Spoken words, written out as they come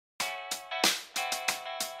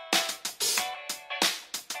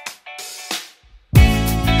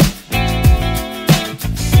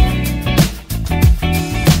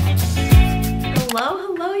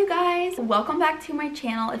welcome back to my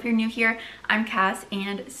channel. If you're new here, I'm Cass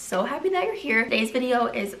and so happy that you're here. Today's video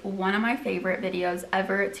is one of my favorite videos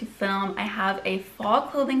ever to film. I have a fall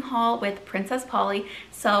clothing haul with Princess Polly,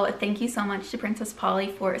 so thank you so much to Princess Polly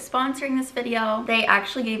for sponsoring this video. They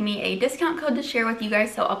actually gave me a discount code to share with you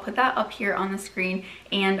guys, so I'll put that up here on the screen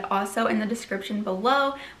and also in the description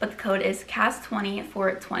below, but the code is CASS20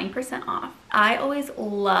 for 20% off. I always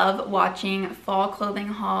love watching fall clothing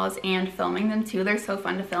hauls and filming them too. They're so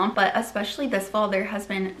fun to film, but especially this fall there has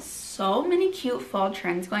been so many cute fall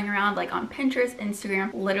trends going around, like on Pinterest,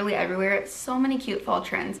 Instagram, literally everywhere. So many cute fall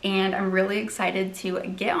trends, and I'm really excited to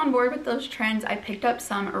get on board with those trends. I picked up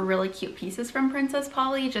some really cute pieces from Princess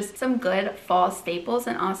Polly, just some good fall staples,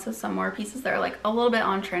 and also some more pieces that are like a little bit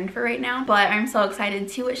on trend for right now, but I'm so excited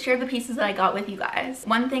to share the pieces that I got with you guys.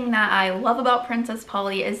 One thing that I love about Princess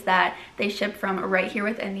Polly is that they ship from right here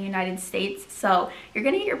within the United States, so you're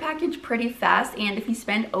gonna get your package pretty fast, and if you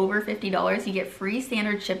spend over $50 you get free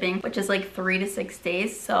standard shipping, which is like 3 to 6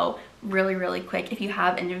 days, so really quick. If you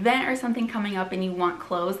have an event or something coming up and you want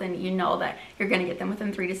clothes, then you know that you're gonna get them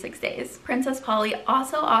within 3 to 6 days. Princess Polly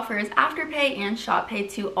also offers AfterPay and ShopPay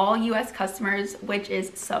to all US customers, which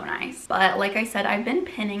is so nice. But like I said, I've been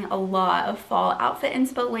pinning a lot of fall outfit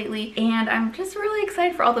inspo lately, and I'm just really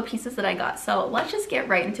excited for all the pieces that I got. So let's just get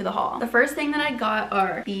right into the haul. The first thing that I got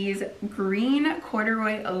are these green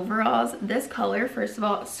corduroy overalls. This color, first of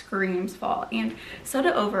all, screams fall, and so do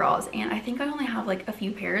overalls, and I think I only have like a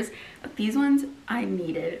few pairs, but these ones I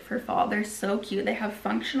needed for fall. They're so cute. They have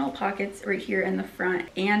functional pockets right here in the front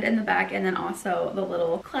and in the back, and then also the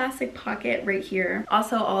little classic pocket right here.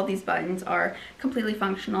 Also, all these buttons are completely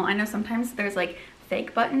functional. I know sometimes there's like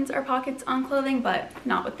fake buttons or pockets on clothing, but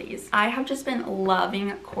not with these. I have just been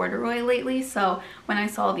loving corduroy lately, so when I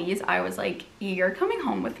saw these I was like, you're coming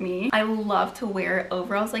home with me. I love to wear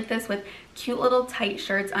overalls like this with cute little tight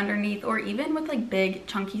shirts underneath, or even with like big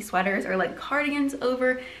chunky sweaters or like cardigans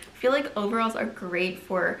over. I feel like overalls are great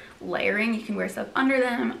for layering. You can wear stuff under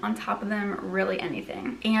them, on top of them, really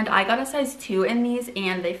anything. And I got a size 2 in these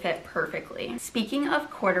and they fit perfectly. Speaking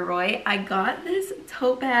of corduroy, I got this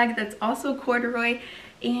tote bag that's also corduroy,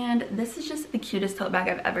 and this is just the cutest tote bag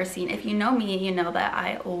I've ever seen. If you know me, you know that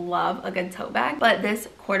I love a good tote bag, but this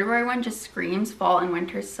corduroy one just screams fall and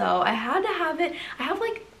winter, so I had to have it. I have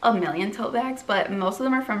like a million tote bags, but most of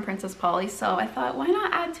them are from Princess Polly, so I thought, why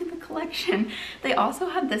not add to the collection? They also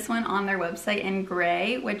had this one on their website in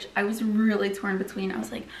gray, which I was really torn between. I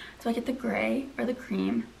was like, do I get the gray or the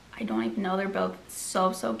cream? I don't even know. They're both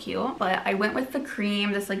so cute, but I went with the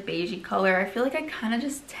cream, this like beigey color. I feel like I kind of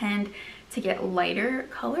just tend to get lighter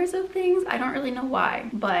colors of things. I don't really know why,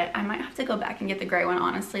 but I might have to go back and get the gray one.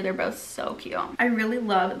 Honestly, they're both so cute. I really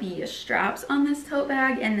love the straps on this tote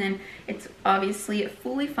bag, and then it's obviously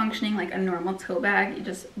fully functioning like a normal tote bag,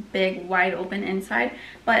 just big wide open inside,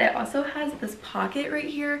 but it also has this pocket right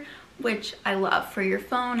here, which I love for your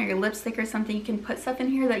phone or your lipstick or something. You can put stuff in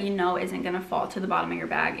here that you know isn't gonna fall to the bottom of your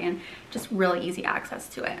bag, and just really easy access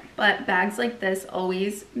to it. But bags like this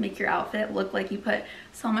always make your outfit look like you put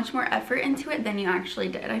so much more effort into it than you actually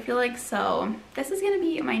did, I feel like. So this is gonna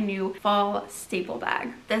be my new fall staple bag.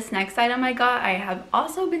 This next item I got, I have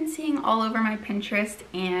also been seeing all over my Pinterest,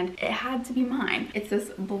 and it had to be mine. It's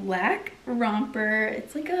this black romper.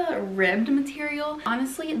 It's like a ribbed material.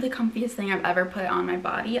 Honestly, the comfiest thing I've ever put on my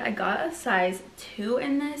body. I got a size 2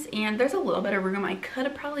 in this, and there's a little bit of room. I could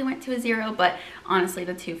have probably went to a 0, but honestly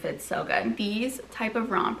the 2 fits so good. These type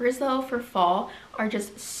of rompers though for fall are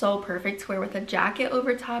just so perfect to wear with a jacket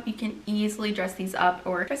over top. You can easily dress these up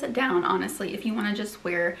or dress it down, honestly. If you want to just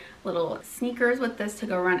wear little sneakers with this to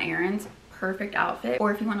go run errands, perfect outfit.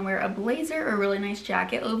 Or if you want to wear a blazer or a really nice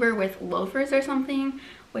jacket over with loafers or something,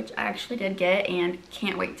 which I actually did get and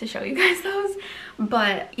can't wait to show you guys those.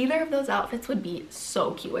 But either of those outfits would be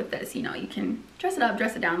so cute with this. You know, you can dress it up,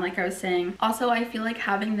 dress it down, like I was saying. Also, I feel like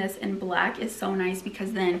having this in black is so nice,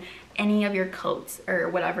 because then any of your coats or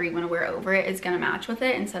whatever you want to wear over it is going to match with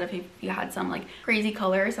it, instead of if you had some like crazy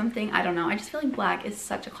color or something. I don't know, I just feel like black is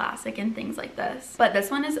such a classic in things like this. But this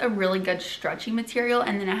one is a really good stretchy material,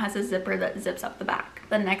 and then it has a zipper that zips up the back.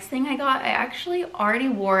 The next thing I got, I actually already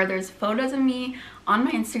wore. There's photos of me on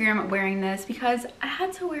my Instagram wearing this because I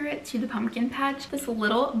had to wear it to the pumpkin patch. This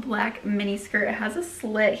little black mini skirt. It has a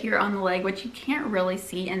slit here on the leg, which you can't really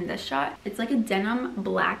see in this shot. It's like a denim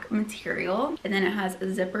black material, and then it has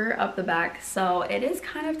a zipper up the back, so it is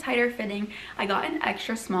kind of tighter fitting. I got an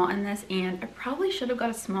extra small in this, and I probably should have got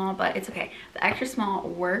a small, but it's okay. The extra small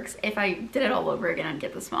works. If I did it all over again, I'd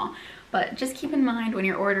get the small. But just keep in mind when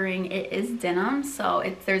you're ordering, it is denim, so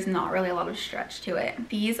there's not really a lot of stretch to it.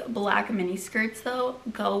 These black mini skirts though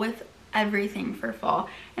go with everything for fall.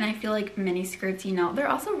 And I feel like mini skirts, you know, they're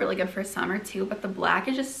also really good for summer too, but the black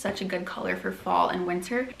is just such a good color for fall and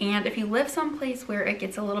winter. And if you live someplace where it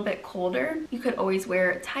gets a little bit colder, you could always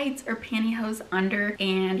wear tights or pantyhose under,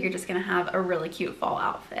 and you're just gonna have a really cute fall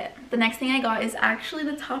outfit. The next thing I got is actually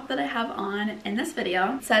the top that I have on in this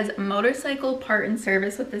video. It says motorcycle part and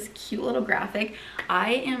service with this cute little graphic.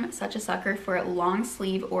 I am such a sucker for long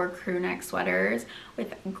sleeve or crew neck sweaters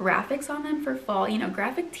with graphics on them for fall. You know,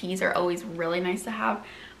 graphic tees are always really nice to have,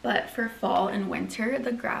 but for fall and winter,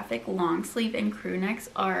 the graphic long sleeve and crew necks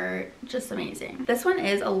are just amazing. This one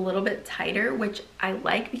is a little bit tighter, which I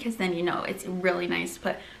like because then, you know, it's really nice to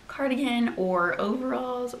put cardigan or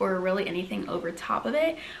overalls or really anything over top of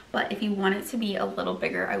it. But if you want it to be a little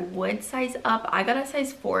bigger, I would size up. I got a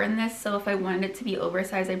size 4 in this, so if I wanted it to be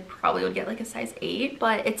oversized, I probably would get like a size 8.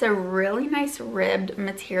 But it's a really nice ribbed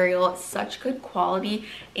material, such good quality,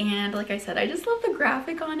 and like I said, I just love the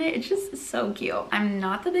graphic on it. It's just so cute. I'm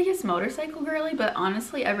not the biggest motorcycle girly, but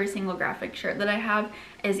honestly every single graphic shirt that I have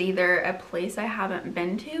is either a place I haven't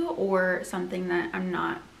been to or something that I'm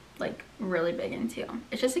not like really big into.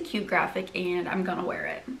 It's just a cute graphic and I'm gonna wear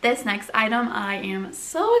it. This next item I am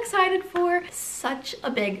so excited for. Such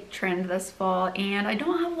a big trend this fall, and I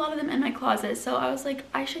don't have a lot of them in my closet, so I was like,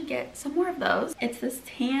 I should get some more of those. It's this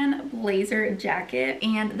tan blazer jacket,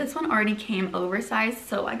 and this one already came oversized,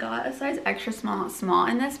 so I got a size extra small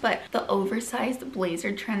in this, but the oversized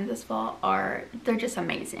blazer trend this fall they're just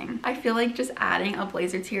amazing. I feel like just adding a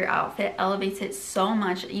blazer to your outfit elevates it so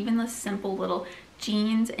much. Even the simple little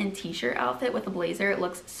jeans and t-shirt outfit with a blazer, it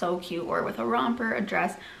looks so cute, or with a romper, a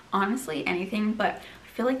dress, honestly anything. But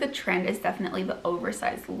I feel like the trend is definitely the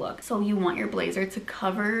oversized look. So you want your blazer to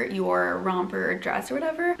cover your romper or dress or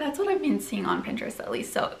whatever. That's what I've been seeing on Pinterest at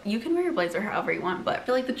least. So you can wear your blazer however you want, but I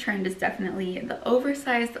feel like the trend is definitely the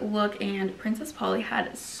oversized look, and Princess Polly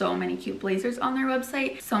had so many cute blazers on their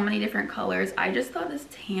website, so many different colors. I just thought this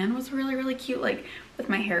tan was really cute, like with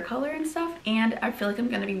my hair color and stuff, and I feel like I'm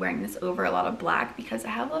gonna be wearing this over a lot of black because I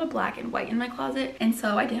have a lot of black and white in my closet, and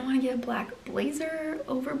so I didn't want to get a black blazer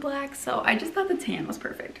over black, so I just thought the tan was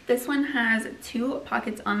perfect. This one has 2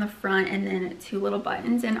 pockets on the front and then 2 little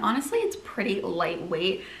buttons, and honestly it's pretty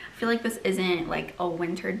lightweight. I feel like this isn't like a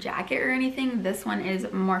winter jacket or anything. This one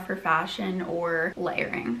is more for fashion or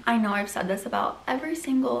layering. I know I've said this about every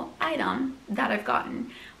single item that I've gotten,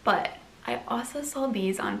 but I also saw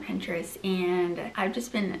these on Pinterest and I've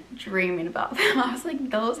just been dreaming about them. I was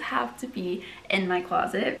like, those have to be in my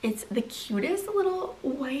closet. It's the cutest little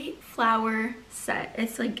white flower set.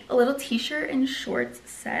 It's like a little t-shirt and shorts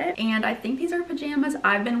set, and I think these are pajamas.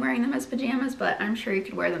 I've been wearing them as pajamas, but I'm sure you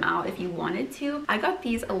could wear them out if you wanted to. I got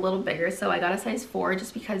these a little bigger, so I got a size 4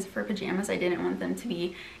 just because for pajamas I didn't want them to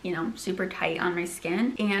be, you know, super tight on my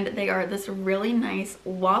skin. And they are this really nice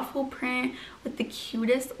waffle print with the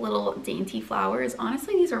cutest little dainty flowers.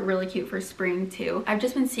 Honestly, these are really cute for spring too. I've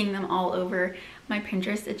just been seeing them all over my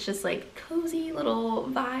Pinterest. It's just like cozy little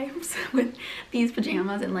vibes with these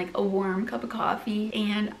pajamas and like a warm cup of coffee,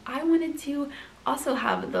 and I wanted to also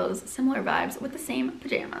have those similar vibes with the same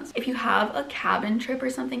pajamas. If you have a cabin trip or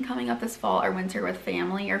something coming up this fall or winter with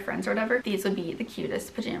family or friends or whatever, these would be the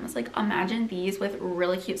cutest pajamas. Like imagine these with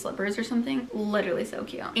really cute slippers or something. Literally so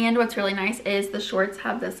cute. And what's really nice is the shorts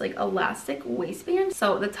have this like elastic waistband,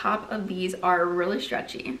 so the top of these are really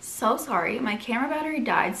stretchy. So sorry, my camera battery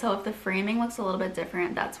died, so if the framing looks a little bit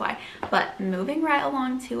different, that's why. But moving right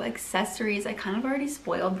along to accessories, I kind of already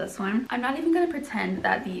spoiled this one. I'm not even gonna pretend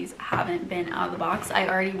that these haven't been out of the box. I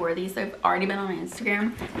already wore these. They've already been on my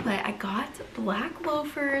Instagram, but I got black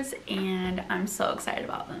loafers and I'm so excited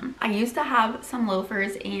about them. I used to have some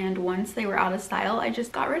loafers, and once they were out of style, I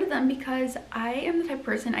just got rid of them because I am the type of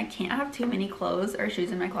person, I can't have too many clothes or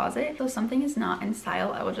shoes in my closet. So if something is not in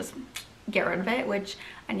style, I will just get rid of it, which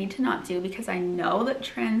I need to not do because I know that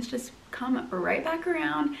trends just come right back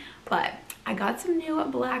around. But I got some new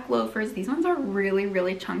black loafers. These ones are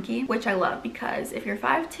really chunky, which I love because if you're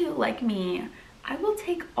 5'2" like me, I will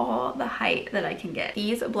take all the height that I can get.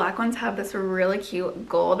 These black ones have this really cute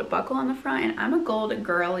gold buckle on the front, and I'm a gold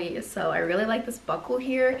girly, so I really like this buckle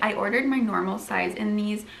here. I ordered my normal size in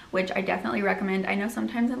these, which I definitely recommend. I know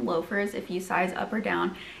sometimes in loafers, if you size up or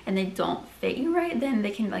down and they don't fit you right, then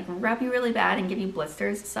they can like rub you really bad and give you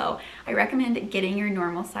blisters. So I recommend getting your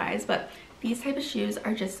normal size, but these type of shoes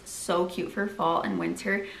are just so cute for fall and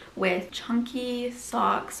winter with chunky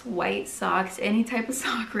socks, white socks, any type of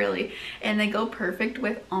sock really. And they go perfect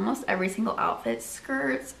with almost every single outfit,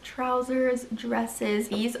 skirts, trousers, dresses.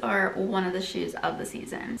 These are one of the shoes of the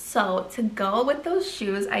season. So to go with those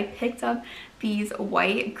shoes, I picked up these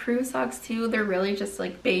white crew socks too. They're really just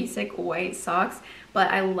like basic white socks, but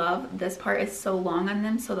I love this part is so long on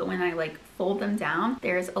them so that when I like fold them down,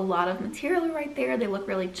 there's a lot of material right there. They look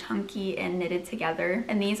really chunky and knitted together,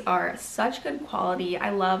 and these are such good quality. I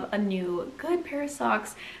love a new good pair of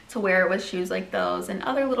socks to wear with shoes like those and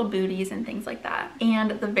other little booties and things like that.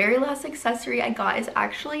 And the very last accessory I got is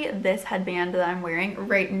actually this headband that I'm wearing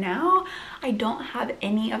right now. I don't have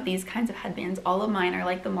any of these kinds of headbands. All of mine are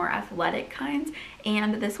like the more athletic kinds,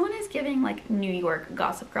 and this one is giving like New York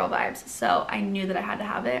Gossip Girl vibes, so I knew that I had to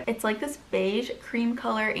have it. It's like this beige cream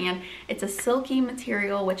color, and it's a silky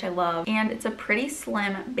material, which I love, and it's a pretty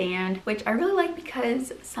slim band, which I really like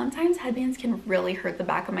because sometimes headbands can really hurt the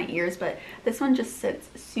back of my ears, but this one just sits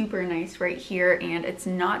super nice right here, and it's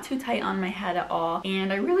not too tight on my head at all,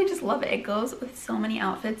 and I really just love it. It goes with so many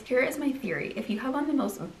outfits. Here is my theory: if you have on the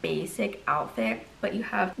most basic outfit but you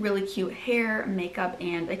have really cute hair, makeup,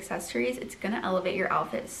 and accessories, it's gonna elevate your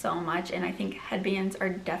outfit so much, and I think headbands are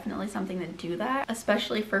definitely something that do that,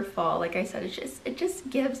 especially for fall. Like I said, it just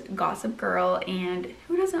gives Gossip Girl, and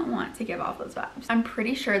who doesn't want to give off those vibes? I'm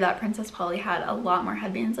pretty sure that Princess Polly had a lot more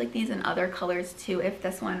headbands like these in other colors too. If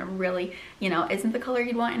this one really, you know, isn't the color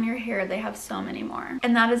you'd want in your hair, they have so many more.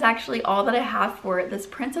 And that is actually all that I have for this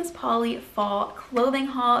Princess Polly fall clothing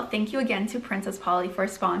haul. Thank you again to Princess Polly for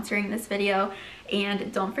sponsoring this video.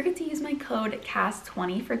 And don't forget to use my code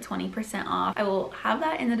CAS20 for 20% off. I will have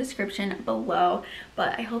that in the description below,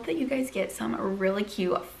 but I hope that you guys get some really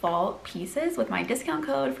cute fall pieces with my discount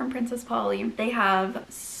code from Princess Polly. They have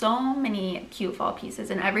so many cute fall pieces,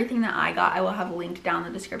 and everything that I got I will have linked down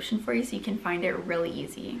in the description for you so you can find it really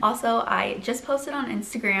easy. Also, I just posted on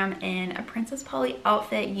Instagram in a Princess Polly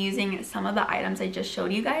outfit using some of the items I just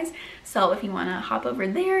showed you guys, so if you want to hop over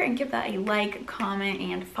there and give that a like, comment,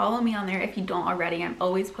 and follow me on there if you don't already. I'm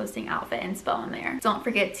always posting outfit inspo on there. Don't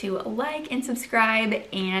forget to like and subscribe,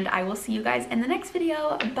 and I will see you guys in the next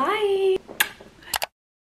video. Bye!